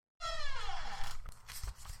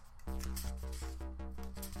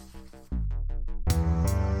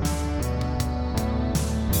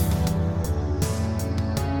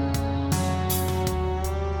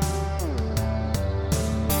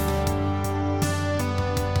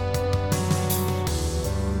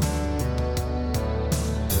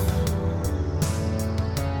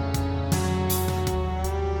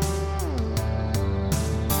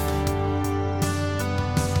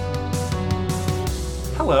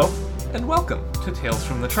Hello, and welcome to Tales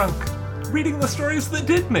from the Trunk, reading the stories that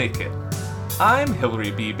did make it. I'm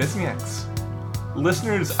Hilary B. Bisnieks.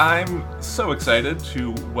 Listeners, I'm so excited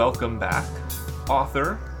to welcome back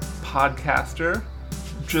author, podcaster,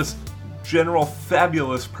 just general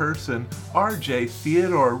fabulous person, RJ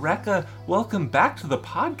Theodore Recca. Welcome back to the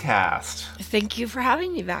podcast. Thank you for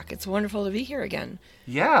having me back. It's wonderful to be here again.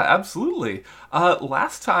 Yeah, absolutely.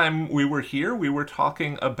 Last time we were here, we were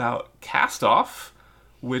talking about Cast Off,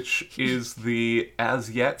 which is the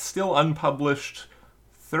as yet still unpublished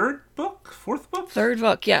fourth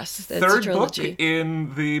book, yes. It's third a trilogy. book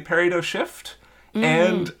in the Peridot Shift.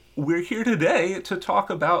 And we're here today to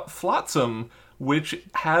talk about Flotsam, which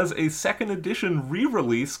has a second edition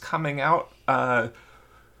re-release coming out. I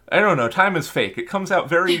don't know, time is fake. It comes out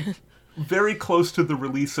very, very close to the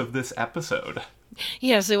release of this episode.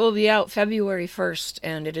 Yes, it will be out February 1st,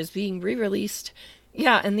 and it is being re-released.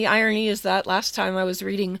 Yeah, and the irony is that last time I was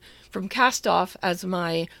reading from Cast Off as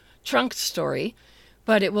my trunk story,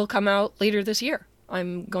 but it will come out later this year.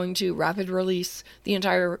 I'm going to rapid release the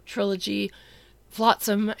entire trilogy.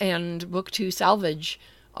 Flotsam and Book 2 Salvage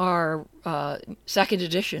are second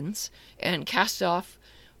editions, and Cast Off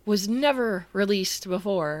was never released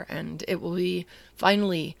before, and it will be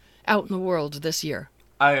finally out in the world this year.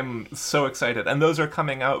 I am so excited. And those are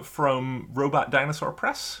coming out from Robot Dinosaur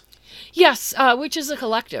Press? Yes, which is a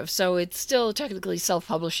collective, so it's still technically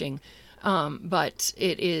self-publishing, but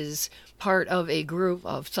it is part of a group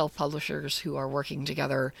of self-publishers who are working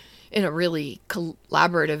together in a really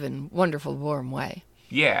collaborative and wonderful, warm way.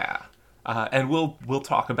 Yeah, and we'll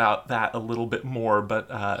talk about that a little bit more,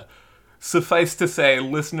 but suffice to say,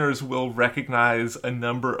 listeners will recognize a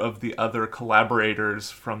number of the other collaborators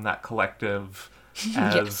from that collective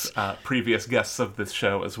as previous guests of this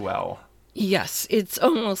show as well. Yes, it's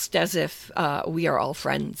almost as if we are all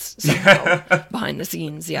friends somehow behind the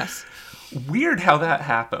scenes, yes. Weird how that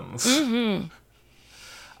happens. Mm-hmm.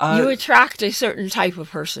 You attract a certain type of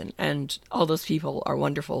person, and all those people are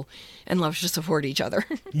wonderful and love to support each other.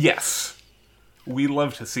 Yes, we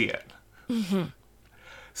love to see it. Mm-hmm.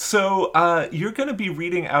 So, you're going to be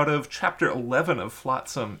reading out of Chapter 11 of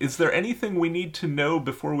Flotsam. Is there anything we need to know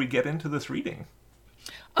before we get into this reading?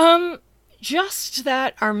 Just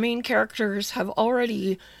that our main characters have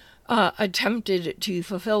already attempted to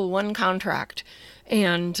fulfill one contract,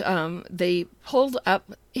 and they pulled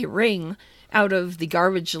up a ring out of the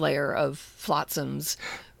garbage layer of Flotsam's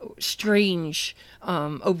strange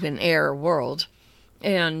open-air world,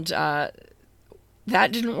 and that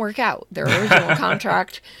didn't work out. Their original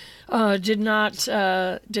contract did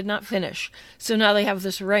not finish, so now they have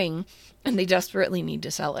this ring, and they desperately need to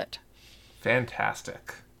sell it.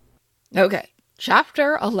 Fantastic. Okay,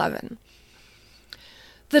 Chapter 11.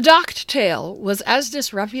 The Docked Tail was as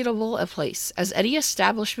disreputable a place as any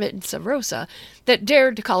establishment in Sub Rosa that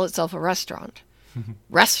dared to call itself a restaurant.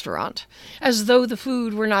 Restaurant, as though the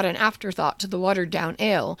food were not an afterthought to the watered-down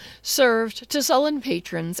ale served to sullen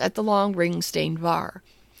patrons at the long ring-stained bar.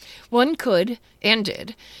 One could, and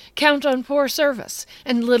did, count on poor service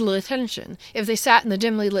and little attention if they sat in the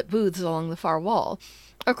dimly lit booths along the far wall,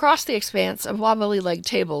 across the expanse of wobbly-legged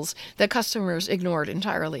tables that customers ignored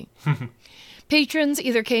entirely. Patrons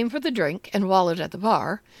either came for the drink and wallowed at the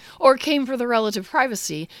bar, or came for the relative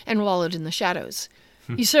privacy and wallowed in the shadows.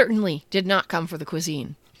 You certainly did not come for the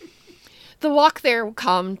cuisine. The walk there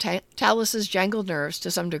calmed Talus's jangled nerves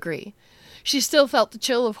to some degree. She still felt the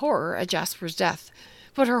chill of horror at Jasper's death,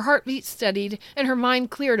 but her heartbeat steadied and her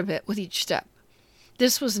mind cleared a bit with each step.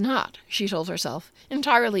 This was not, she told herself,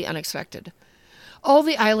 entirely unexpected. All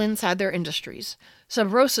the islands had their industries.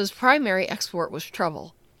 Sub Rosa's primary export was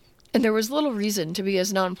trouble, and there was little reason to be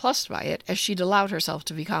as nonplussed by it as she'd allowed herself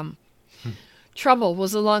to become. Trouble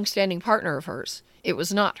was a long-standing partner of hers. It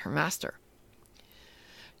was not her master.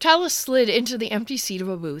 Talus slid into the empty seat of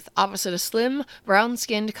a booth opposite a slim,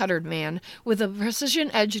 brown-skinned cuttered man with a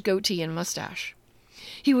precision-edged goatee and mustache.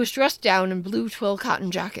 He was dressed down in blue twill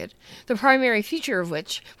cotton jacket, the primary feature of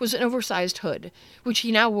which was an oversized hood, which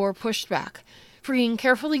he now wore pushed back, freeing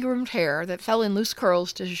carefully groomed hair that fell in loose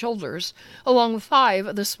curls to his shoulders, along with 5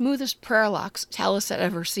 of the smoothest prayer locks Talus had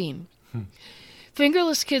ever seen.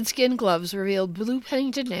 Fingerless kid-skin gloves revealed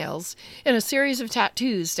blue-painted nails and a series of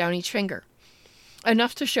tattoos down each finger.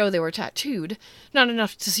 Enough to show they were tattooed, not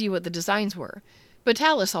enough to see what the designs were, but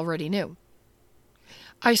Tallis already knew.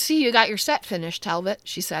 "I see you got your set finished, Talbot,"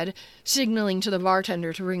 she said, signaling to the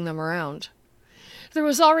bartender to bring them around. There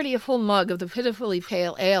was already a full mug of the pitifully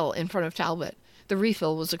pale ale in front of Talbot. The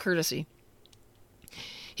refill was a courtesy.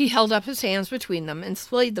 He held up his hands between them and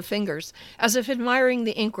splayed the fingers, as if admiring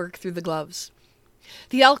the inkwork through the gloves.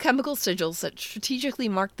 The alchemical sigils that strategically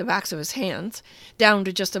marked the backs of his hands, down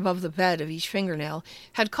to just above the bed of each fingernail,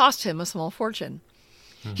 had cost him a small fortune.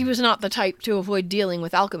 He was not the type to avoid dealing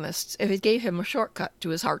with alchemists if it gave him a shortcut to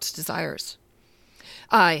his heart's desires.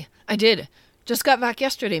 "Aye, I did. Just got back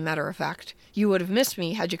yesterday, matter of fact. You would have missed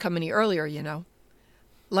me had you come any earlier, you know."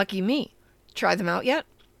 "Lucky me. Try them out yet?"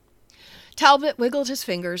 Talbot wiggled his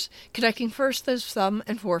fingers, connecting first his thumb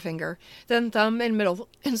and forefinger, then thumb and middle,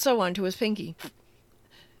 and so on to his pinky.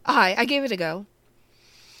 "Aye, I gave it a go."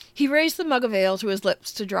 He raised the mug of ale to his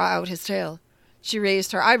lips to draw out his tale. She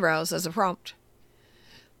raised her eyebrows as a prompt.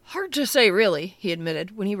 "Hard to say, really," he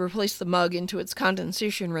admitted, when he replaced the mug into its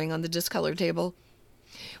condensation ring on the discolored table.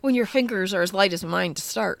 "When your fingers are as light as mine to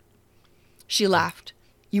start." She laughed.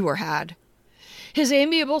 "You were had." His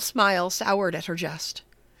amiable smile soured at her jest.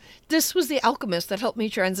 "This was the alchemist that helped me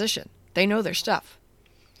transition. They know their stuff."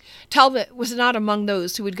 Talbot was not among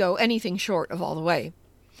those who would go anything short of all the way.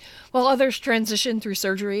 While others transitioned through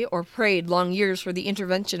surgery or prayed long years for the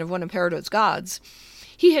intervention of one of Peridot's gods,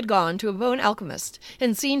 he had gone to a bone alchemist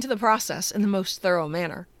and seen to the process in the most thorough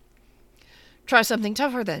manner. "Try something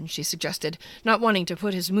tougher, then," she suggested, not wanting to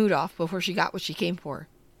put his mood off before she got what she came for.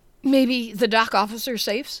 "Maybe the dock officer's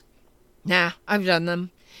safes?" "Nah, I've done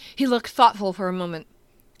them." He looked thoughtful for a moment.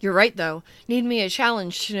 "You're right, though. Need me a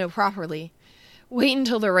challenge to know properly. Wait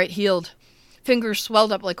until they're right healed. Fingers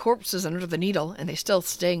swelled up like corpses under the needle, and they still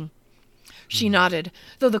sting." She nodded,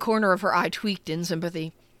 though the corner of her eye tweaked in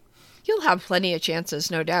sympathy. "You'll have plenty of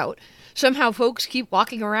chances, no doubt. Somehow folks keep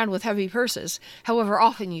walking around with heavy purses, however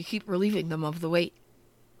often you keep relieving them of the weight."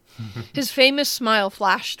 His famous smile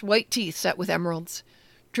flashed, white teeth set with emeralds.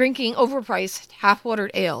 Drinking overpriced,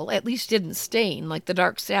 half-watered ale at least didn't stain like the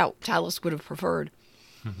dark stout Tallis would have preferred.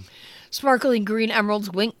 Sparkling green emeralds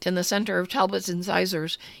winked in the center of Talbot's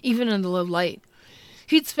incisors, even in the low light.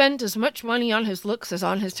 He'd spent as much money on his looks as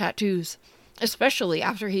on his tattoos, especially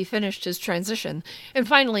after he finished his transition and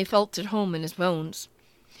finally felt at home in his bones.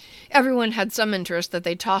 Everyone had some interest that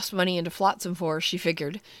they'd tossed money into Flotsam for, she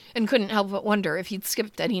figured, and couldn't help but wonder if he'd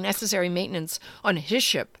skipped any necessary maintenance on his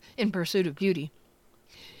ship in pursuit of beauty.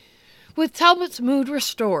 With Talbot's mood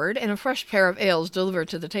restored and a fresh pair of ales delivered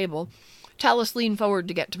to the table, Tallis leaned forward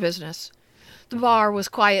to get to business. The bar was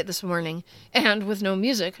quiet this morning, and, with no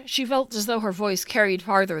music, she felt as though her voice carried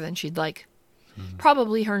farther than she'd like.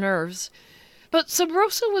 Probably her nerves. But Sub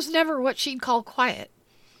Rosa was never what she'd call quiet.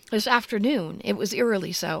 This afternoon, it was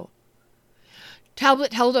eerily so.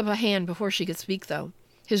 Talbot held up a hand before she could speak, though.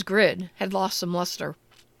 His grin had lost some luster.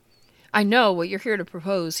 "I know what you're here to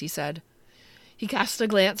propose," he said. He cast a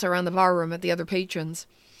glance around the barroom at the other patrons.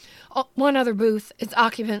 One other booth, its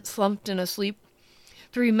occupant slumped and asleep.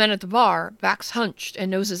 3 men at the bar, backs hunched and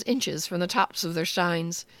noses inches from the tops of their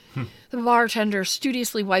steins. The bartender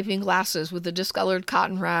studiously wiping glasses with a discolored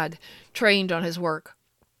cotton rag, trained on his work.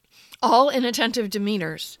 All in attentive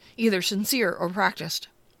demeanors, either sincere or practiced.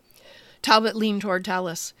 Talbot leaned toward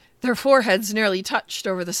Tallis. Their foreheads nearly touched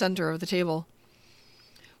over the center of the table.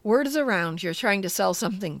 "Word is around you're trying to sell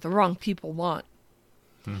something the wrong people want."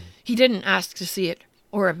 He didn't ask to see it,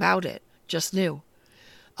 or about it, just knew.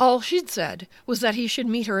 All she'd said was that he should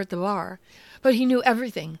meet her at the bar, but he knew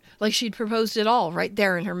everything, like she'd proposed it all right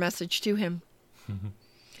there in her message to him.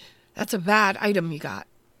 "That's a bad item you got."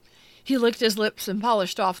 He licked his lips and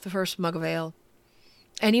polished off the first mug of ale.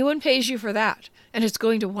 "Anyone pays you for that, and it's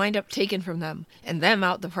going to wind up taken from them, and them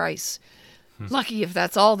out the price. Lucky if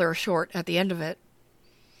that's all they're short at the end of it."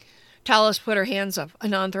 Tallis put her hands up, a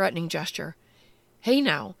non-threatening gesture. "Hey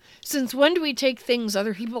now, since when do we take things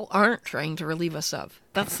other people aren't trying to relieve us of?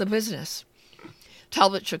 That's the business."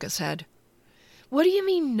 Talbot shook his head. "What do you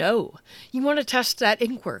mean, no? You want to test that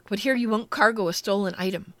inkwork, but here you won't cargo a stolen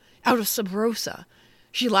item. Out of Sub Rosa."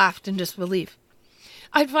 She laughed in disbelief.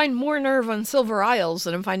 "I'd find more nerve on Silver Isles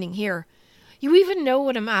than I'm finding here. You even know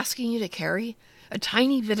what I'm asking you to carry? A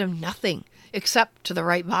tiny bit of nothing, except to the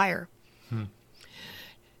right buyer."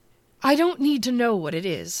 "I don't need to know what it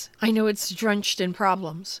is. I know it's drenched in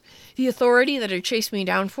problems. The authority that had chased me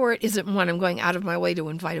down for it isn't one I'm going out of my way to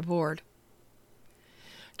invite aboard."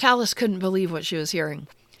 Tallis couldn't believe what she was hearing.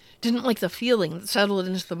 Didn't like the feeling that settled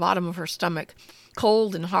into the bottom of her stomach,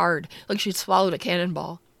 cold and hard, like she'd swallowed a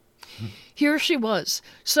cannonball. Here she was,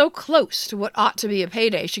 so close to what ought to be a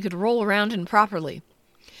payday she could roll around in properly,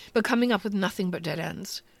 but coming up with nothing but dead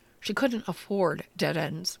ends. She couldn't afford dead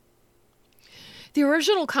ends. The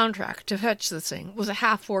original contract to fetch this thing was a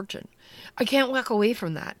half-fortune. I can't walk away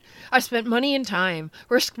from that. I spent money and time,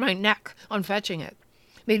 risked my neck on fetching it,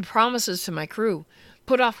 made promises to my crew,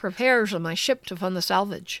 put off repairs on my ship to fund the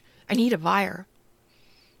salvage. I need a buyer.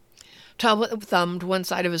 Talbot thumbed one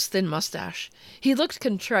side of his thin mustache. He looked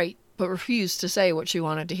contrite, but refused to say what she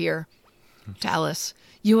wanted to hear. Tallis,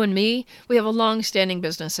 you and me, we have a long-standing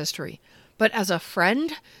business history. But as a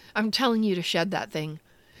friend, I'm telling you to shed that thing.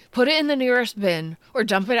 Put it in the nearest bin, or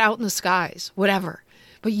dump it out in the skies, whatever.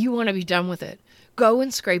 But you want to be done with it. Go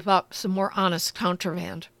and scrape up some more honest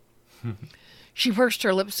contraband. She pursed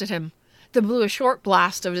her lips at him, then blew a short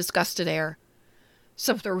blast of disgusted air.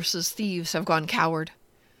 Subthrosa's thieves have gone coward.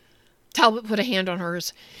 Talbot put a hand on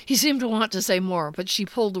hers. He seemed to want to say more, but she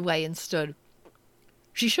pulled away and stood.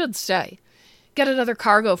 She should stay. Get another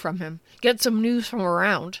cargo from him. Get some news from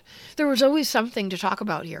around. There was always something to talk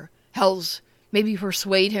about here. Hells, maybe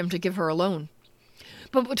persuade him to give her a loan.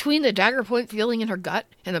 But between the dagger-point feeling in her gut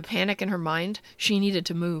and the panic in her mind, she needed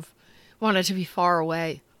to move. Wanted to be far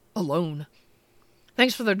away. Alone.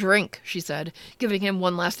 Thanks for the drink, she said, giving him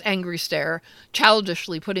one last angry stare,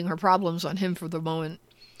 childishly putting her problems on him for the moment.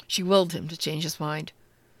 She willed him to change his mind.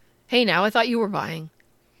 Hey now, I thought you were buying.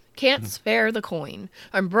 Can't spare the coin.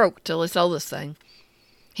 I'm broke till I sell this thing.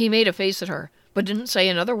 He made a face at her, but didn't say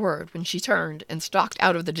another word when she turned and stalked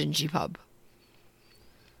out of the dingy pub.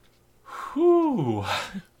 Whew.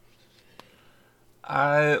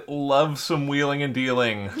 I love some wheeling and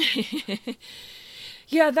dealing.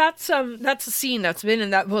 Yeah, that's a scene that's been in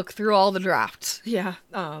that book through all the drafts. Yeah.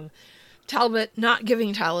 Talbot not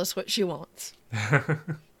giving Tallis what she wants.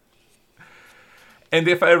 And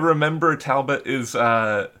if I remember, Talbot is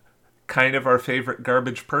kind of our favorite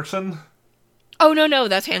garbage person. Oh, no,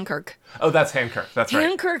 that's Hancock. Oh, that's Hancock. That's right.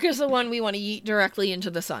 Hancock is the one we want to yeet directly into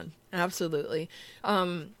the sun. Absolutely.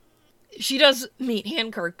 She does meet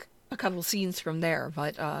Hancock a couple scenes from there,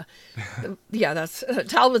 but yeah, that's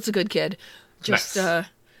Talbot's a good kid. Just nice.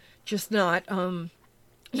 Just not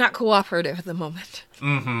cooperative at the moment.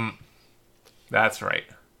 Mm-hmm. That's right.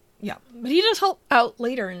 Yeah, but he does help out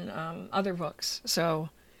later in other books. So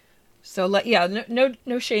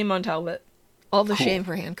no shame on Talbot. All the shame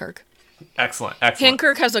for Hancock. Excellent.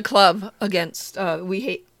 Hancock has a club against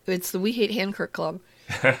it's the We Hate Hancock Club.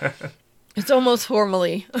 It's almost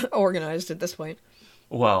formally organized at this point.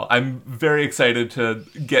 Well, I'm very excited to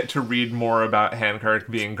get to read more about Hancock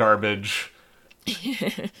being garbage.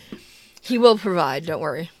 He will provide, don't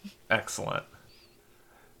worry. Excellent.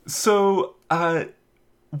 So,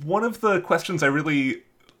 one of the questions I really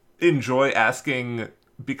enjoy asking,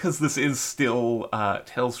 because this is still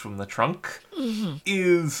Tales from the Trunk,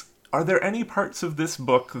 is, are there any parts of this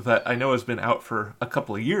book that I know has been out for a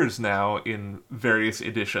couple of years now in various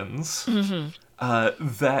editions,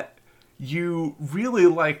 that you really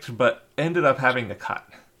liked but ended up having to cut?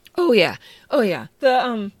 Oh yeah.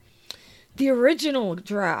 The original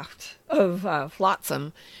draft of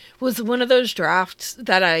Flotsam was one of those drafts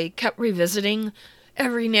that I kept revisiting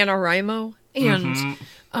every NaNoWriMo, and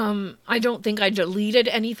I don't think I deleted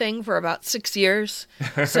anything for about 6 years,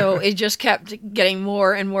 so it just kept getting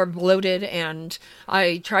more and more bloated, and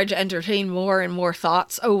I tried to entertain more and more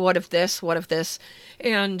thoughts. Oh, what if this? What if this?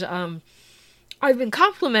 And I've been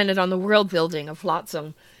complimented on the world building of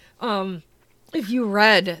Flotsam. If you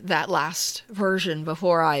read that last version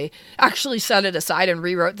before I actually set it aside and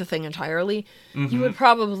rewrote the thing entirely, you would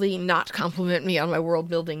probably not compliment me on my world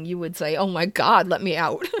building. You would say, oh my God, let me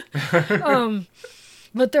out.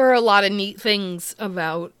 But there are a lot of neat things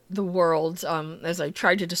about the world. As I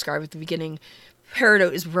tried to describe at the beginning,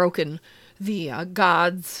 Peridot is broken. The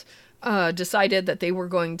gods decided that they were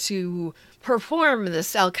going to perform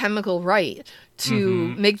this alchemical rite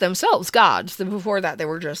to make themselves gods. Before that, they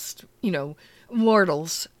were just,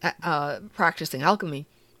 mortals practicing alchemy.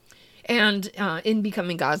 And in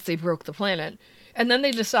becoming gods, they broke the planet. And then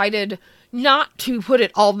they decided not to put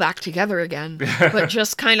it all back together again, but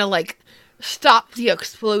just kind of like stop the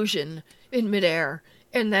explosion in midair,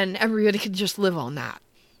 and then everybody could just live on that.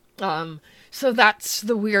 So that's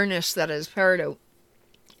the weirdness that is Peridot.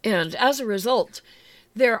 And as a result,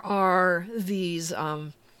 there are these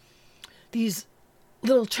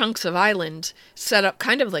little chunks of island set up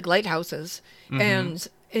kind of like lighthouses, and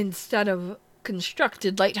instead of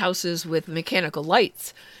constructed lighthouses with mechanical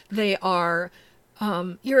lights, they are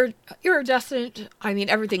iridescent. I mean,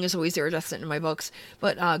 everything is always iridescent in my books,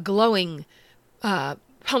 but glowing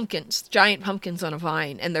pumpkins, giant pumpkins on a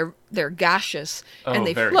vine, and they're gaseous and Oh,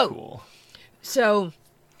 they very float. cool. So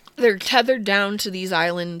they're tethered down to these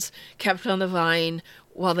islands, kept on the vine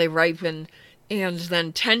while they ripen, and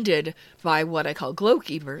then tended by what I call glow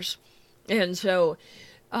keepers. And so,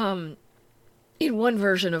 in one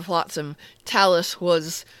version of Flotsam, Talus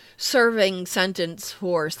was serving sentence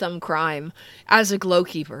for some crime as a glow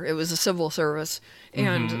keeper. It was a civil service,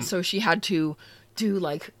 and so she had to do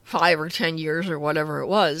like 5 or 10 years or whatever it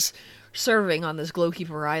was serving on this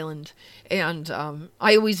glowkeeper island. And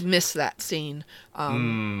I always miss that scene.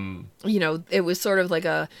 You know, it was sort of like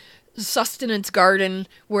a sustenance garden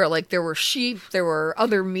where like there were sheep, there were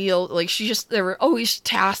other meal, like there were always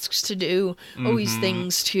tasks to do, always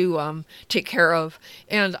things to take care of.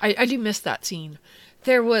 And I do miss that scene.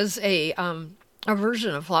 There was a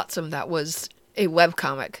version of Flotsam that was a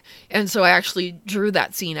webcomic, and so I actually drew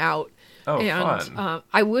that scene out. Oh, and fun.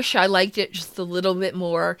 I wish I liked it just a little bit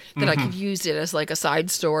more, that I could use it as like a side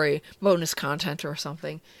story, bonus content or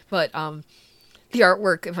something. But the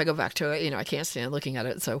artwork, if I go back to it, you know, I can't stand looking at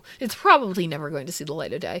it, so it's probably never going to see the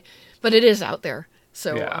light of day. But it is out there,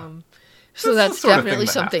 so Yeah. so That's that's the sort of definitely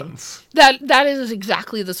thing that something. happens. That is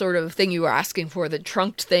exactly the sort of thing you were asking for, the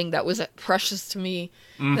trunked thing that was precious to me,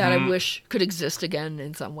 that I wish could exist again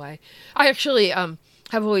in some way. I actually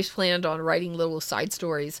have always planned on writing little side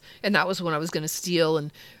stories, and that was one I was going to steal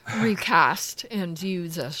and recast and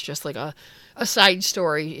use as just like a side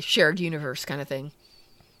story, shared universe kind of thing.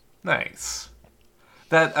 Nice.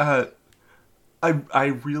 That I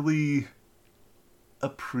really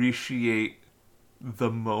appreciate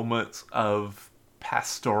the moments of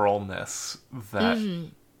pastoralness that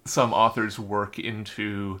some authors work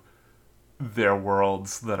into their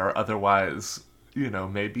worlds that are otherwise, you know,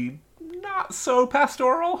 maybe not so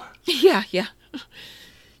pastoral. Yeah, yeah.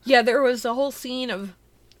 Yeah, there was a whole scene of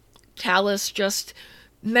Talus just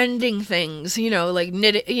mending things, you know, like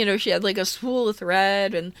knitting, you know, she had like a spool of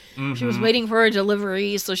thread, and she was waiting for a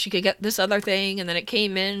delivery so she could get this other thing, and then it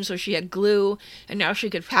came in, so she had glue, and now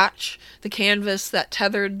she could patch the canvas that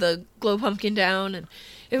tethered the glow pumpkin down, and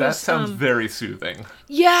That sounds very soothing.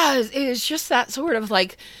 yeah, it was just that sort of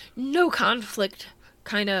like no conflict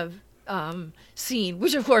kind of scene,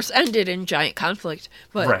 which of course ended in giant conflict,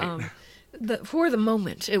 but Right. For the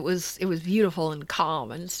moment it was beautiful and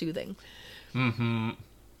calm and soothing.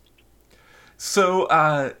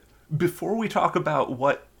 So, before we talk about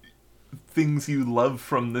what things you love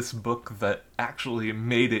from this book that actually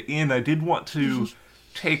made it in, I did want to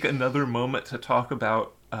take another moment to talk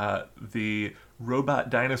about the Robot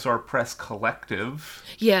Dinosaur Press Collective.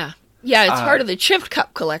 Yeah, it's part of the Chipped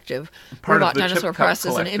Cup Collective. Part of Robot the Dinosaur Chipped Cup Press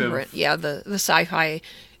is an Collective. imprint. Yeah, the sci-fi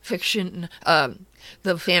fiction,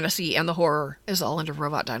 the fantasy and the horror is all under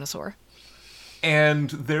Robot Dinosaur. And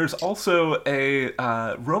there's also a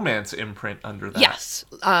romance imprint under that. Yes,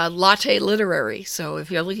 Latte Literary. So if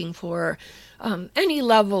you're looking for any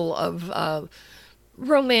level of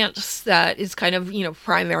romance that is kind of, you know,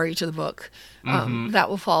 primary to the book, that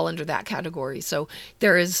will fall under that category. So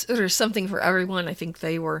there's something for everyone. I think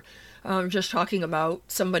they were just talking about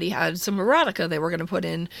somebody had some erotica they were going to put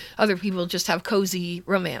in. Other people just have cozy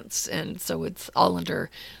romance. And so it's all under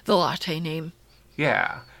the Latte name.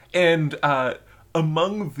 Yeah. And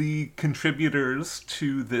among the contributors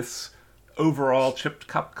to this overall Chipped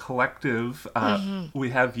Cup Collective, we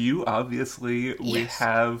have you, obviously. We Yes.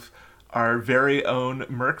 have our very own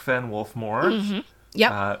Merc Van Wolfmore,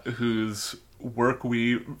 Yep. whose work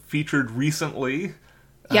we featured recently.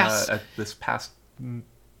 Yes. At this past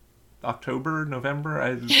October, November.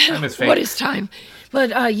 Time is fake. What is time?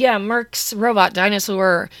 But yeah, Merck's Robot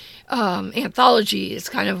Dinosaur anthology is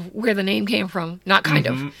kind of where the name came from. Not kind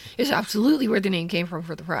of. It's absolutely where the name came from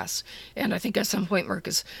for the press. And I think at some point Merck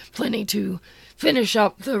is planning to finish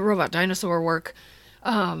up the Robot Dinosaur work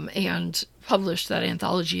and publish that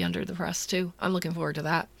anthology under the press too. I'm looking forward to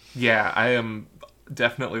that. Yeah, I am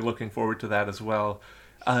definitely looking forward to that as well.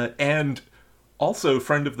 And also,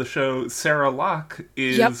 friend of the show, Sarah Locke,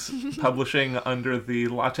 is publishing under the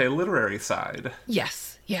Latte Literary side.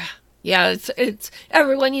 Yes. Yeah. Yeah, it's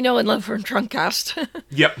everyone you know and love from Trunkcast.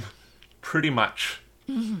 Yep, pretty much.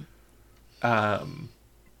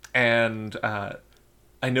 And I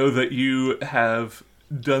know that you have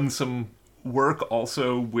done some work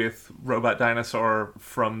also with Robot Dinosaur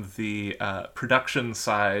from the production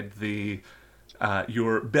side,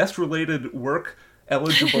 your best related work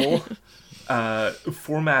eligible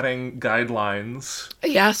formatting guidelines.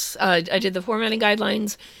 Yes, I did the formatting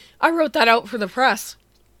guidelines. I wrote that out for the press.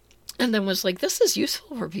 and then was like, this is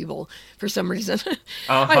useful for people for some reason.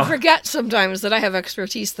 Uh-huh. I forget sometimes that I have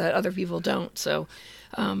expertise that other people don't. So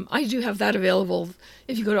I do have that available.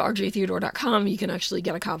 If you go to rjtheodore.com, you can actually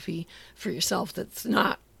get a copy for yourself that's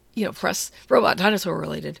not, press robot dinosaur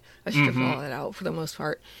related. I stripped all that out for the most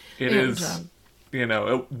part. It is,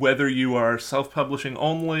 whether you are self-publishing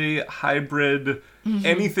only, hybrid,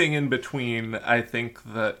 anything in between, I think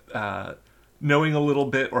that knowing a little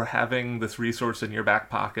bit or having this resource in your back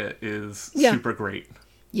pocket is super great.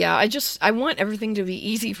 Yeah, I want everything to be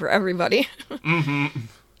easy for everybody.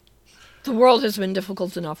 The world has been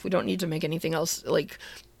difficult enough. We don't need to make anything else like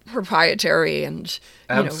proprietary and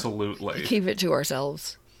absolutely keep it to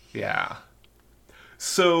ourselves. Yeah.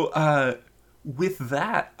 So with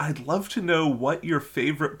that, I'd love to know what your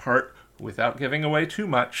favorite part, without giving away too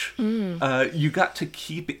much, you got to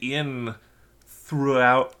keep in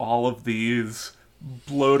throughout all of these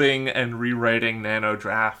bloating and rewriting nano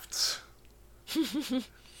drafts.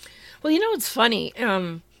 Well, it's funny.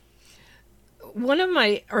 One of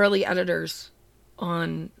my early editors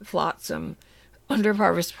on Flotsam, under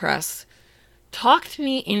Parvis Press, talked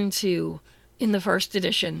me into, in the first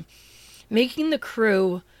edition, making the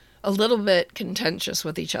crew a little bit contentious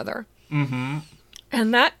with each other. Mm-hmm.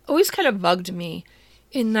 And that always kind of bugged me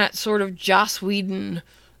in that sort of Joss Whedon,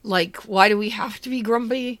 like, why do we have to be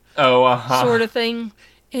grumpy sort of thing.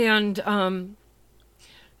 And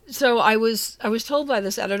so I was told by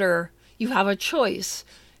this editor, you have a choice.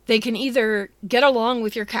 They can either get along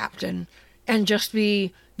with your captain and just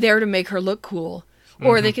be there to make her look cool,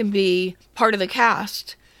 or they can be part of the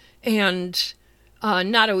cast and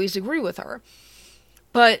not always agree with her.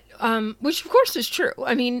 But, which of course is true.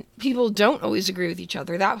 I mean, people don't always agree with each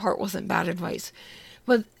other. That part wasn't bad advice.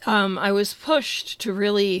 But I was pushed to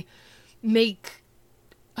really make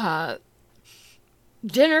dinner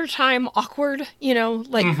time awkward,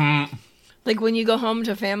 like when you go home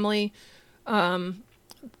to family.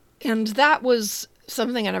 And that was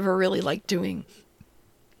something I never really liked doing.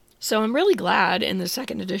 So I'm really glad in the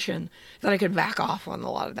second edition that I could back off on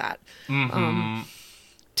a lot of that.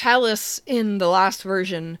 Talus in the last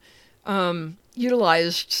version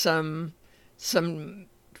utilized some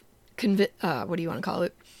what do you want to call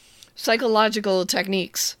it? Psychological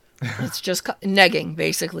techniques. It's just negging,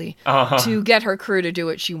 basically, to get her crew to do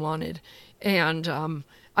what she wanted. And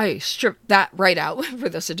I stripped that right out for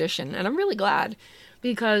this edition. And I'm really glad,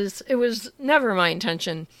 because it was never my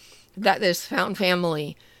intention that this found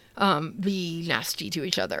family be nasty to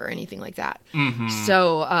each other or anything like that.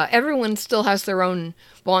 So everyone still has their own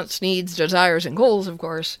wants, needs, desires, and goals, of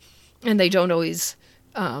course, and they don't always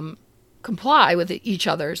comply with each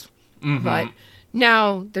other's. But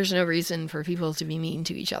now there's no reason for people to be mean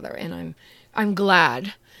to each other, and I'm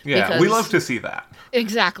glad. Yeah, we love to see that.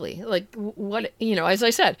 Exactly. Like, what, as I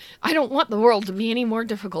said, I don't want the world to be any more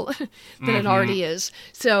difficult than it already is.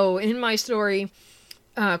 So in my story,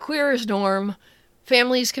 queer is norm.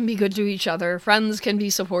 Families can be good to each other. Friends can be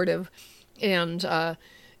supportive. And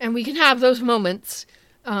we can have those moments,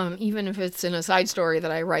 even if it's in a side story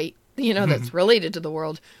that I write, that's related to the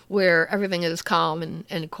world, where everything is calm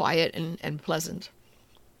and quiet and pleasant.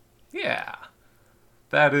 Yeah.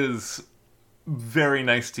 That is very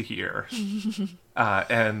nice to hear.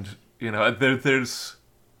 And,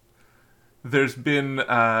 there's been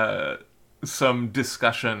some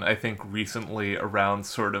discussion, I think, recently around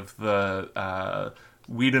sort of the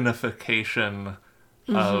Whedonification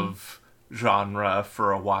of genre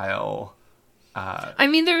for a while. I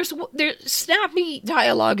mean, there's snappy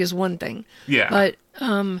dialogue is one thing. Yeah. But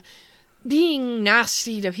being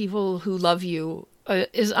nasty to people who love you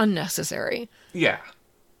is unnecessary. Yeah.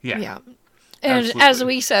 Yeah. And absolutely. As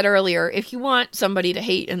we said earlier, if you want somebody to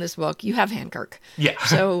hate in this book, you have Hancock. Yeah.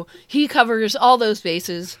 So he covers all those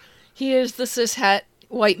bases. He is the cishet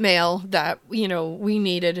white male that, we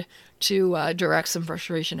needed to direct some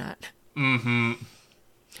frustration at.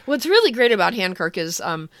 What's really great about Hancock is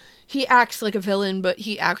he acts like a villain, but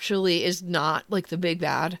he actually is not like the big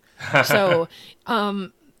bad. So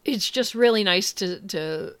it's just really nice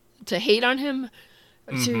to hate on him,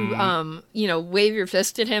 to wave your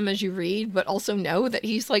fist at him as you read, but also know that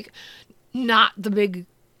he's like not the big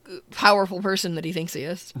powerful person that he thinks he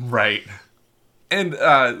is. Right. And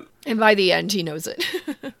by the end he knows it.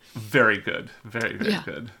 Very good. Very, very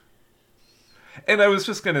good. And I was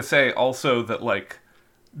just going to say also that, like,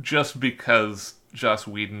 just because Joss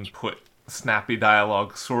Whedon put snappy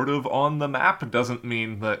dialogue sort of on the map doesn't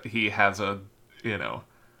mean that he has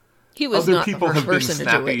he was other not people the first have been person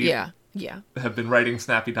snappy, to do it. Yeah. have been writing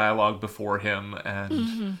snappy dialogue before him,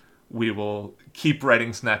 and we will keep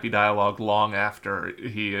writing snappy dialogue long after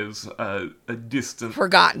he is a distant...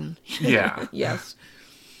 Forgotten. Yeah. Yes.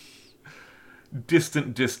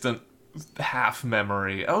 Distant half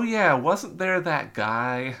memory. Oh yeah, wasn't there that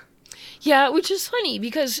guy? Yeah, which is funny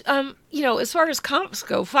because, as far as comps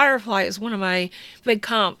go, Firefly is one of my big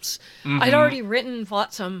comps. I'd already written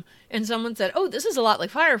Flotsam, and someone said, "Oh, this is a lot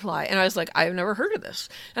like Firefly," and I was like, "I've never heard of this,"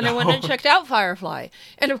 and I went and checked out Firefly,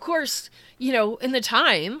 and of course, in the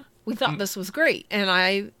time we thought this was great, and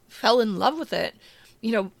I fell in love with it.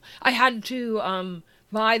 I had to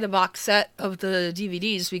buy the box set of the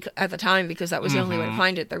DVDs at the time because that was the only way to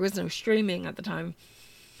find it. There was no streaming at the time,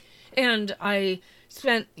 and I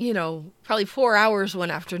spent, probably 4 hours one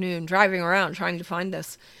afternoon driving around trying to find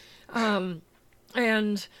this.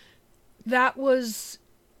 And that was,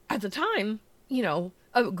 at the time,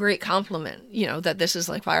 a great compliment, that this is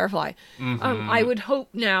like Firefly. I would hope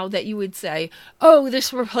now that you would say, "Oh,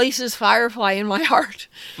 this replaces Firefly in my heart."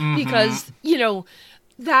 Because,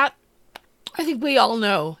 that, I think we all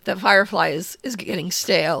know that Firefly is getting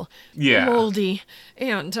stale, moldy,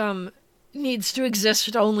 and needs to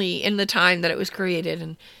exist only in the time that it was created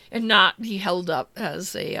and not be held up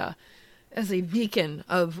as a beacon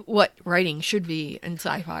of what writing should be in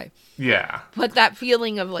sci-fi. Yeah. But that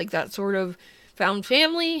feeling of like that sort of found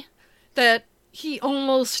family that he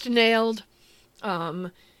almost nailed,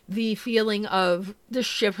 the feeling of the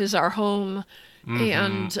ship is our home,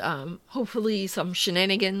 and hopefully some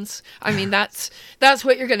shenanigans. I mean, that's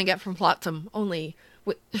what you're going to get from Flotsam, only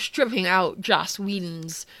with stripping out Joss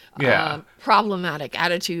Whedon's problematic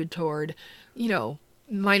attitude toward,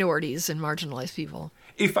 minorities and marginalized people.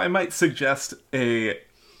 If I might suggest a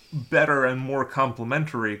better and more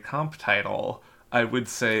complimentary comp title, I would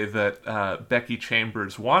say that Becky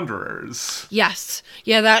Chambers' Wanderers. Yes.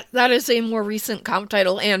 Yeah, that is a more recent comp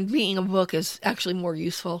title, and being a book is actually more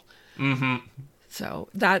useful. So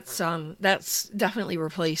that's definitely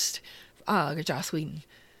replaced Joss Whedon.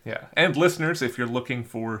 Yeah, and listeners, if you're looking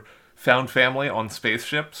for found family on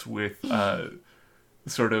spaceships with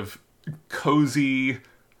sort of cozy,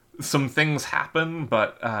 some things happen,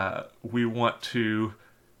 but we want to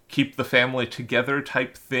keep the family together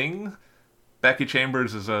type thing, Becky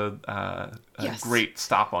Chambers is a great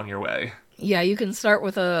stop on your way. Yeah, you can start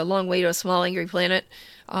with A Long Way to a Small Angry Planet,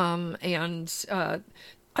 and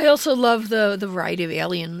I also love the variety of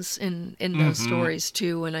aliens in those stories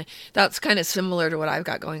too, and that's kind of similar to what I've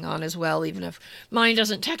got going on as well, even if mine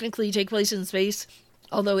doesn't technically take place in space,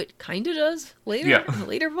 although it kind of does later in the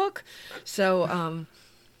later book. So,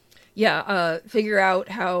 figure out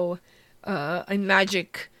how a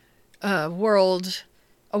magic world,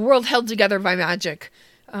 a world held together by magic,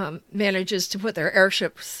 manages to put their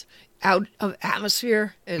airships out of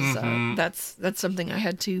atmosphere is that's something I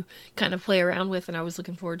had to kind of play around with, and I was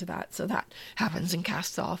looking forward to that. So that happens in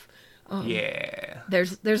Cast Off.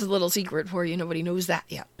 There's a little secret for you. Nobody knows that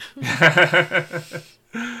yet.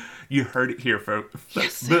 You heard it here, folks.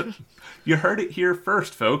 Yes. You heard it here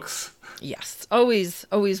first, folks. Yes, always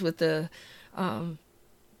with the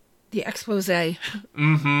expose.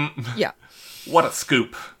 Yeah. What a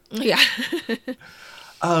scoop. Yeah.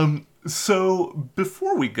 So,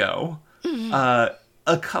 before we go,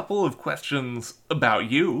 a couple of questions about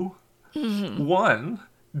you. One,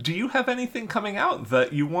 do you have anything coming out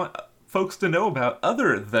that you want folks to know about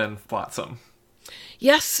other than Flotsam?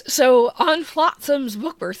 Yes, so on Flotsam's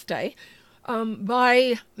book birthday,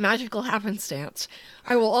 by magical happenstance,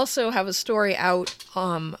 I will also have a story out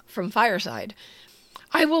from Fireside.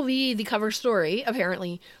 I will be the cover story,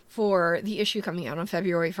 apparently, for the issue coming out on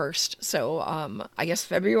February 1st. So, I guess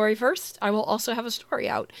February 1st, I will also have a story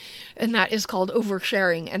out. And that is called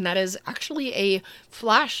Oversharing. And that is actually a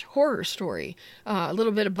flash horror story. A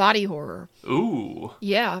little bit of body horror. Ooh.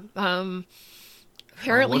 Yeah.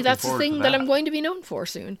 Apparently that's the thing that I'm going to be known for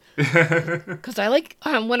soon. Because I like,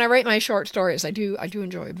 when I write my short stories, I do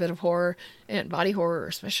enjoy a bit of horror, and body horror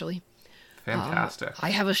especially. Fantastic. I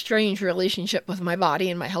have a strange relationship with my body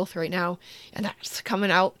and my health right now, and that's coming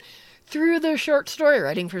out through the short story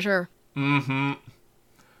writing for sure.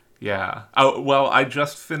 Yeah. Oh, well, I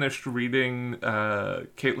just finished reading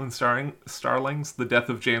Caitlin Starling's The Death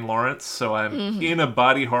of Jane Lawrence, so I'm in a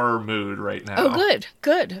body horror mood right now. Oh,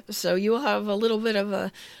 good. So you will have a little bit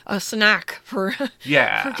of a snack for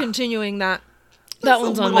continuing that. That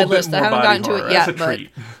one's on my list. I haven't gotten to it yet, but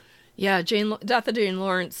yeah, Death of Jane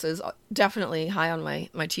Lawrence is definitely high on my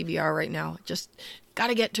TBR right now. Just got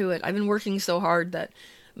to get to it. I've been working so hard that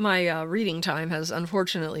my reading time has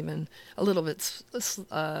unfortunately been a little bit,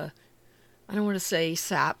 I don't want to say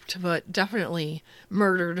sapped, but definitely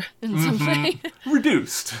murdered in some way.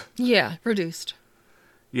 Reduced. Yeah, reduced.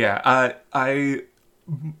 Yeah,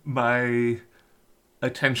 my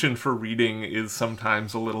attention for reading is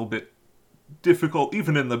sometimes a little bit difficult,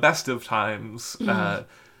 even in the best of times.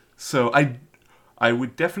 So I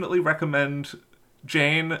would definitely recommend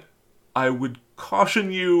Jane. I would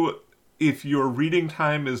caution you if your reading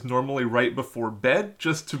time is normally right before bed,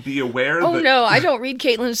 just to be aware Oh that... no, I don't read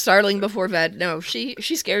Caitlin Starling before bed. No, she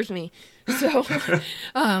scares me. So,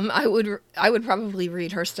 I would probably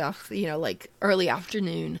read her stuff, like early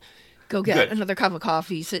afternoon. Go get Good. another cup of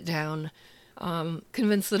coffee, sit down,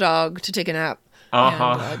 convince the dog to take a nap,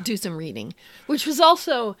 and do some reading, which was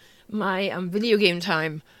also my video game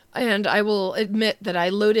time. And I will admit that I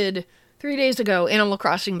loaded 3 days ago Animal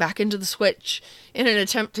Crossing back into the Switch in an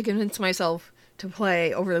attempt to convince myself to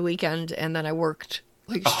play over the weekend, and then I worked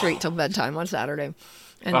like straight till bedtime on Saturday.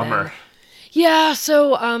 And Bummer. then, yeah,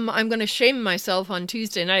 so I'm going to shame myself on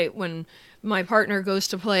Tuesday night when my partner goes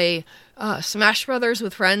to play Smash Brothers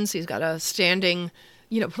with friends. He's got a standing,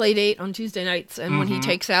 play date on Tuesday nights, and when he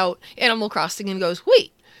takes out Animal Crossing and goes,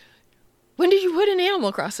 "Wait, when did you put in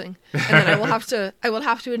Animal Crossing?" And then I will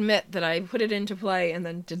have to admit that I put it into play and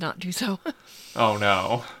then did not do so. Oh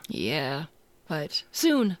no. Yeah, but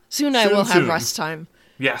soon I will have rest time.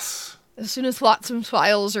 Yes. As soon as lots of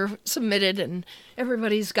files are submitted and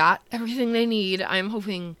everybody's got everything they need, I'm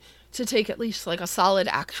hoping to take at least like a solid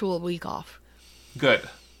actual week off. Good.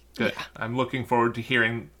 Yeah. I'm looking forward to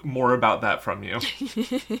hearing more about that from you.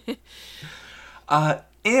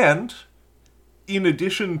 And in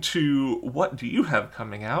addition to what do you have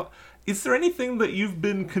coming out, is there anything that you've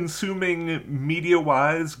been consuming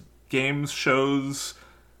media-wise, games, shows,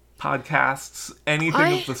 podcasts,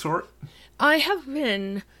 anything of the sort? I have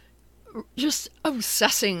been just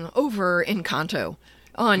obsessing over Encanto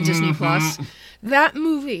on Disney Plus. That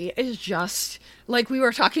movie is just like, we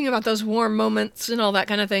were talking about those warm moments and all that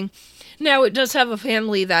kind of thing. Now, it does have a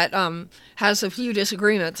family that has a few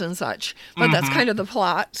disagreements and such, but that's kind of the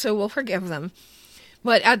plot, so we'll forgive them.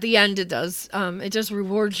 But at the end, it does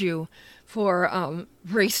reward you for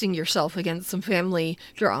bracing yourself against some family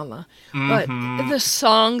drama. But the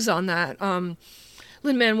songs on that,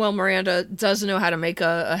 Lin-Manuel Miranda does know how to make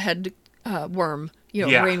a head worm,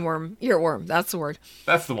 rainworm, earworm, that's the word.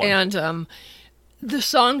 That's the one. And the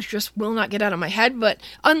songs just will not get out of my head, but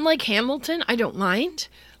unlike Hamilton, I don't mind.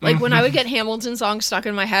 Like, when I would get Hamilton songs stuck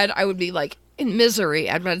in my head, I would be, like, in misery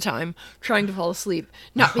at bedtime, trying to fall asleep,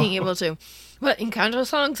 not being able to. But Encanto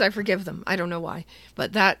songs, I forgive them. I don't know why.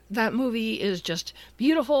 But that movie is just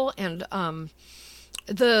beautiful, and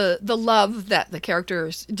the love that the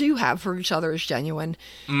characters do have for each other is genuine,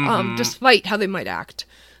 despite how they might act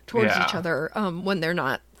towards each other when they're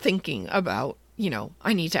not thinking about,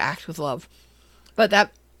 I need to act with love. But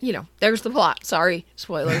that, there's the plot. Sorry,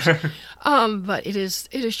 spoilers. But it is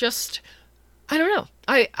just, I don't know.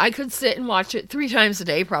 I could sit and watch it 3 times a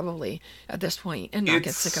day probably at this point and not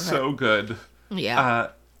get sick of it. It's so good. Yeah.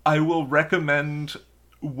 I will recommend,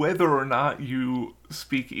 whether or not you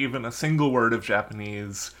speak even a single word of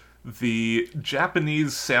Japanese, the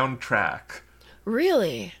Japanese soundtrack.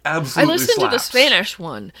 Really? Absolutely I listened slaps. to the Spanish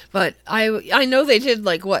one, but I know they did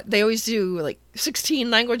they always do 16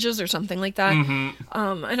 languages or something like that.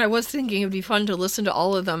 And I was thinking it'd be fun to listen to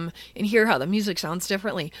all of them and hear how the music sounds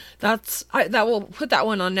differently. That will put that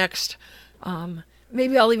one on next.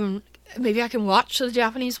 Maybe I can watch the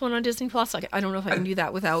Japanese one on Disney Plus. I don't know if I can do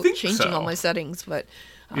that without changing all my settings, but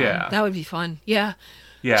that would be fun. Yeah.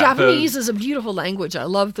 Yeah, Japanese is a beautiful language. I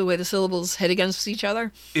love the way the syllables hit against each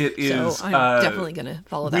other. It is. So I'm definitely going to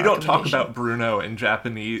follow that. We don't talk about Bruno in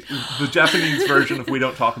Japanese. The Japanese version of We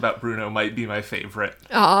Don't Talk About Bruno might be my favorite.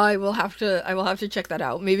 I will have to check that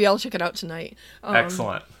out. Maybe I'll check it out tonight.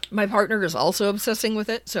 Excellent. My partner is also obsessing with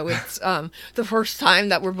it, so it's the first time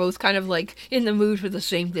that we're both kind of in the mood for the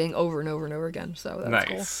same thing over and over and over again. So that's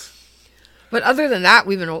cool. But other than that,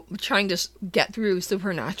 we've been trying to get through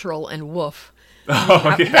Supernatural and Woof.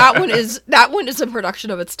 That one is a production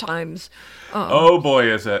of its times. Oh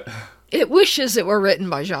boy, is it! It wishes it were written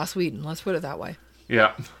by Joss Whedon. Let's put it that way.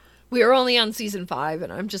 Yeah. We are only on season 5,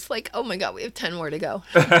 and I'm just like, oh my god, we have 10 more to go.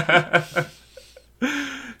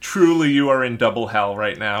 Truly, you are in double hell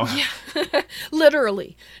right now. Yeah,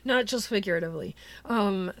 literally, not just figuratively.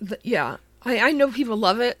 I know people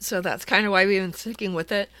love it, so that's kind of why we've been sticking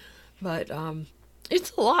with it. But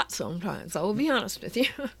it's a lot sometimes. I will be honest with you.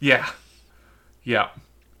 Yeah.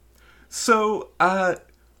 So,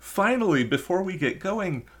 finally, before we get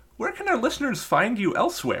going, where can our listeners find you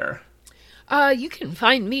elsewhere? You can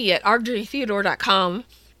find me at rjtheodore.com,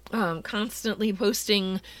 constantly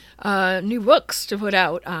posting new books to put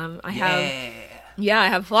out. I Yeah, I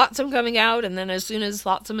have Flotsam coming out, and then as soon as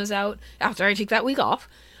Flotsam is out, after I take that week off,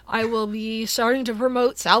 I will be starting to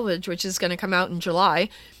promote Salvage, which is going to come out in July.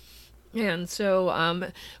 And so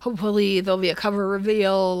hopefully there'll be a cover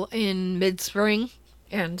reveal in mid-spring,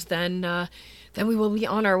 and then we will be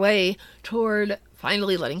on our way toward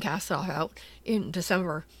finally letting Castoff out in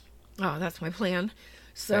December. Oh, that's my plan.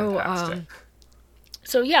 So, Fantastic.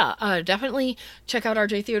 Definitely check out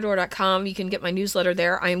rjtheodore.com. You can get my newsletter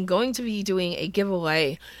there. I am going to be doing a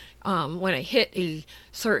giveaway when I hit a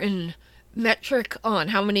certain metric on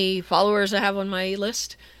how many followers I have on my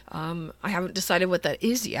list. I haven't decided what that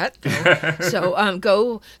is yet, though. So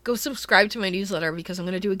go subscribe to my newsletter, because I'm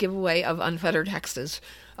going to do a giveaway of Unfettered Hexes,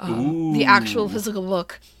 the actual physical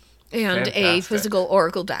book, and a physical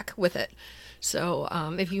Oracle deck with it. So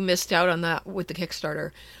if you missed out on that with the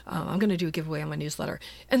Kickstarter, I'm going to do a giveaway on my newsletter.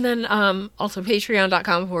 And then also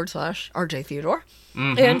patreon.com/RJTheodore.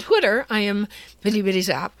 And Twitter, I am Bitty Bitty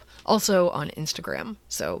Zap, also on Instagram.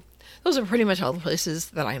 So those are pretty much all the places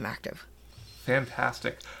that I am active.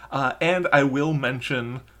 Fantastic. And I will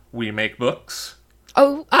mention We Make Books.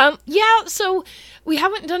 Oh, so we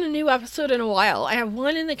haven't done a new episode in a while. I have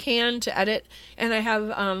one in the can to edit, and I have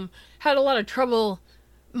had a lot of trouble.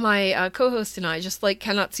 My co-host and I just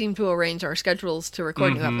cannot seem to arrange our schedules to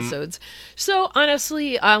record new episodes. So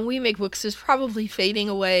honestly, We Make Books is probably fading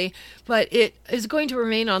away, but it is going to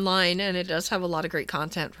remain online, and it does have a lot of great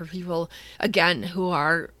content for people, again, who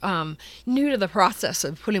are new to the process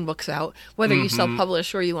of putting books out, whether you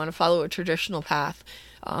self-publish or you want to follow a traditional path.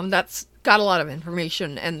 That's got a lot of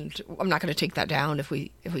information, and I'm not going to take that down if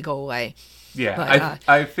we go away. Yeah, but,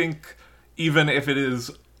 I think even if it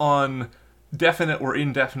is on definite or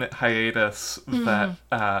indefinite hiatus, that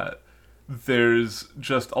there's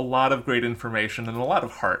just a lot of great information and a lot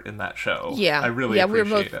of heart in that show. Yeah, I really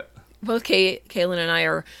appreciate it. Both Kaylin and I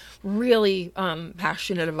are really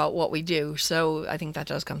passionate about what we do, so I think that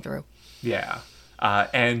does come through. Yeah,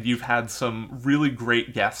 and you've had some really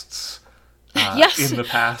great guests yes, in the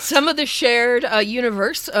past. Some of the shared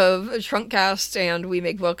universe of Trunkcast and We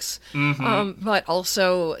Make Books, but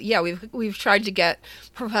also, we've tried to get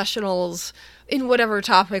professionals in whatever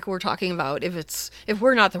topic we're talking about. If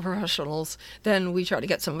we're not the professionals, then we try to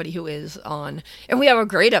get somebody who is on. And we have a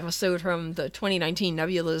great episode from the 2019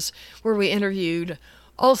 Nebulas where we interviewed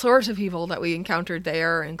all sorts of people that we encountered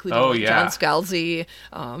there, including John Scalzi.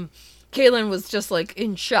 Kaylin was just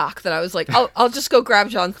in shock that I was like, I'll just go grab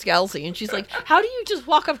John Scalzi. And she's like, how do you just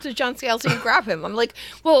walk up to John Scalzi and grab him? I'm like,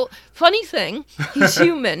 well, funny thing, he's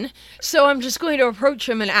human. So I'm just going to approach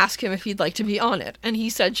him and ask him if he'd like to be on it. And he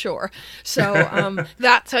said, sure. So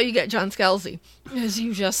that's how you get John Scalzi, is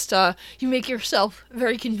you just, you make yourself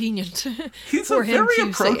very convenient. He's for a him very to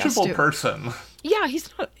approachable say yes to. person. Yeah, he's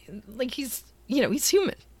not, he's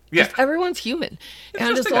human. Yeah. Everyone's human. It's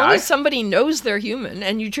and just as a long guy. as somebody knows they're human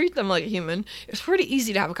and you treat them like a human, it's pretty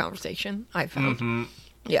easy to have a conversation, I found.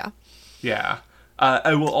 Yeah. Yeah.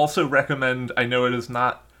 I will also recommend, I know it is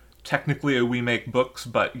not technically a We Make Books,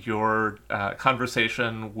 but your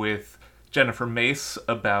conversation with Jennifer Mace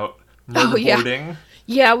about murderboarding.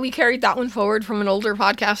 Yeah, we carried that one forward from an older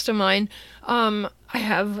podcast of mine. I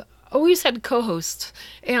have always had co-hosts,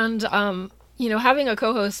 and having a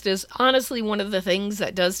co-host is honestly one of the things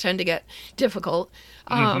that does tend to get difficult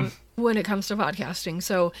when it comes to podcasting.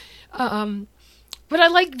 So, but I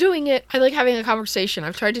like doing it. I like having a conversation.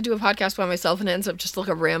 I've tried to do a podcast by myself and it ends up just like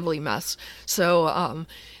a rambly mess. So,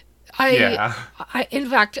 in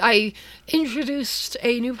fact, I introduced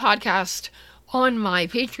a new podcast on my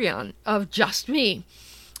Patreon of just me,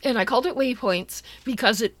 and I called it Waypoints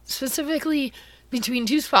because it specifically between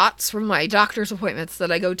two spots from my doctor's appointments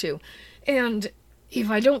that I go to. And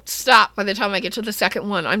if I don't stop by the time I get to the second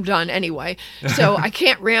one, I'm done anyway. So I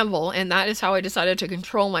can't ramble, and that is how I decided to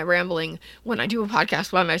control my rambling when I do a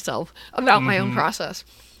podcast by myself about my own process.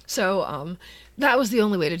 So that was the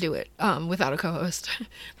only way to do it without a co-host.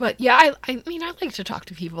 But yeah, I mean, I like to talk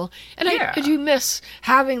to people, and I do miss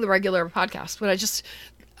having the regular podcast, but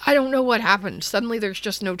I don't know what happened. Suddenly there's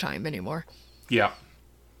just no time anymore. Yeah.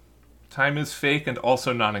 Time is fake and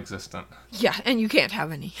also non-existent. Yeah, and you can't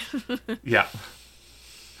have any. Yeah.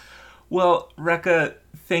 Well, Rekka,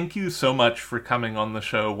 thank you so much for coming on the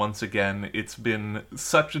show once again. It's been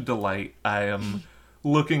such a delight. I am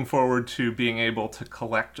looking forward to being able to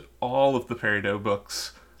collect all of the Peridot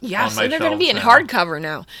books. Yes, on my and they're going to be in now. hardcover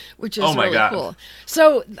now, which is really God. cool.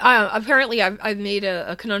 So apparently I've made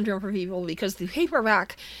a conundrum for people because the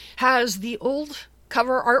paperback has the old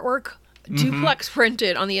cover artwork duplex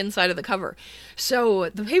printed on the inside of the cover. So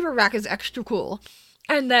the paperback is extra cool.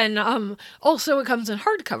 And then also it comes in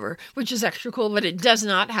hardcover, which is extra cool, but it does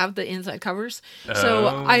not have the inside covers.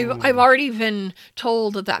 So I've already been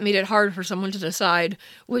told that made it hard for someone to decide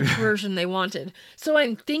which version they wanted. So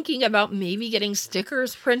I'm thinking about maybe getting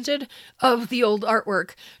stickers printed of the old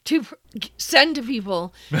artwork to send to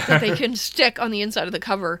people that they can stick on the inside of the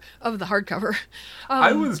cover of the hardcover.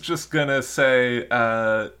 I was just gonna say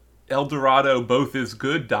El Dorado both is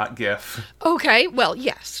good .gif. Okay, well,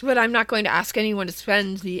 yes, but I'm not going to ask anyone to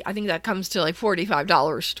spend I think that comes to like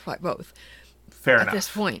 $45 to buy both. Fair enough. At this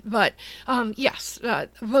point. But, yes,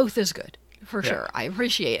 both is good, for sure. I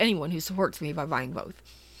appreciate anyone who supports me by buying both.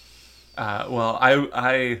 Well,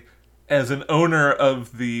 I, as an owner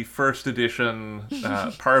of the first edition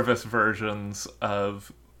Parvis versions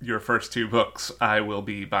of your first two books, I will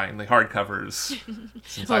be buying the hardcovers,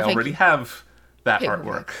 since I already have that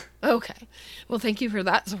artwork. Okay. Well, thank you for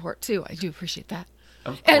that support, too. I do appreciate that.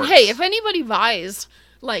 Of course. And hey, if anybody buys,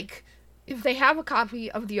 like, if they have a copy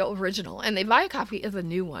of the original and they buy a copy of the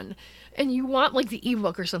new one, and you want, like, the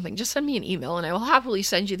ebook or something, just send me an email and I will happily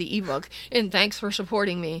send you the ebook. And thanks for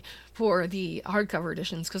supporting me for the hardcover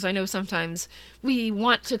editions, because I know sometimes we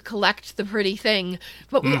want to collect the pretty thing,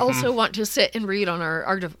 but we also want to sit and read on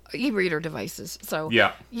our e-reader devices. So,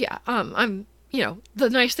 yeah, I'm... You know, the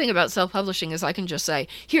nice thing about self-publishing is I can just say,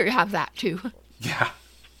 here, you have that, too. Yeah.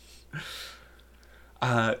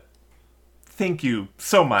 Thank you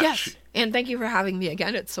so much. Yes, and thank you for having me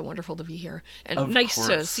again. It's so wonderful to be here. And of nice course.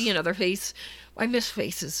 To see another face. I miss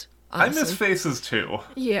faces, honestly. I miss faces, too.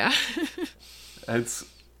 Yeah. It's,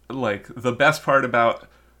 like, the best part about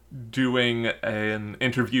doing an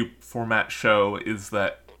interview format show is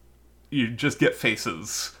that you just get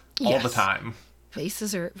faces all the time.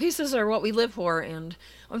 Faces are what we live for, and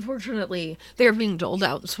unfortunately, they're being doled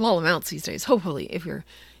out in small amounts these days. Hopefully, if you're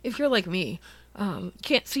like me,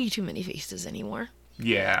 can't see too many faces anymore.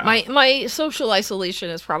 Yeah. My social isolation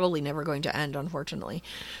is probably never going to end, unfortunately.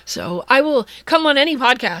 So I will come on any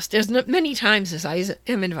podcast as many times as I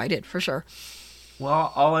am invited, for sure.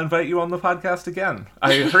 Well, I'll invite you on the podcast again.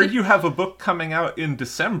 I heard you have a book coming out in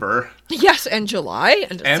December. Yes, and July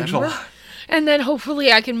and December. And July. And then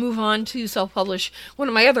hopefully I can move on to self-publish one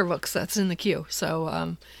of my other books that's in the queue.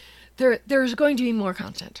 So there's going to be more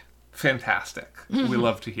content. Fantastic. We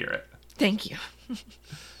love to hear it. Thank you.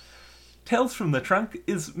 Tales from the Trunk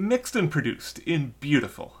is mixed and produced in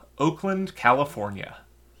beautiful Oakland, California.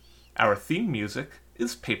 Our theme music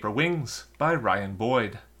is Paper Wings by Ryan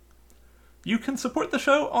Boyd. You can support the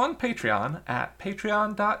show on Patreon at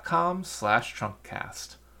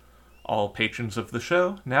patreon.com/trunkcast. All patrons of the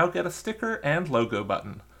show now get a sticker and logo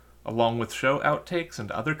button, along with show outtakes and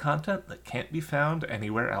other content that can't be found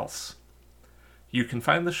anywhere else. You can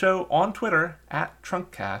find the show on Twitter at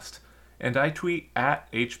Trunkcast, and I tweet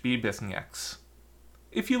at HBBisnieks.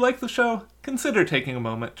 If you like the show, consider taking a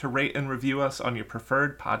moment to rate and review us on your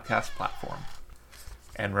preferred podcast platform.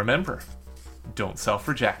 And remember, don't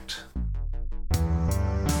self-reject.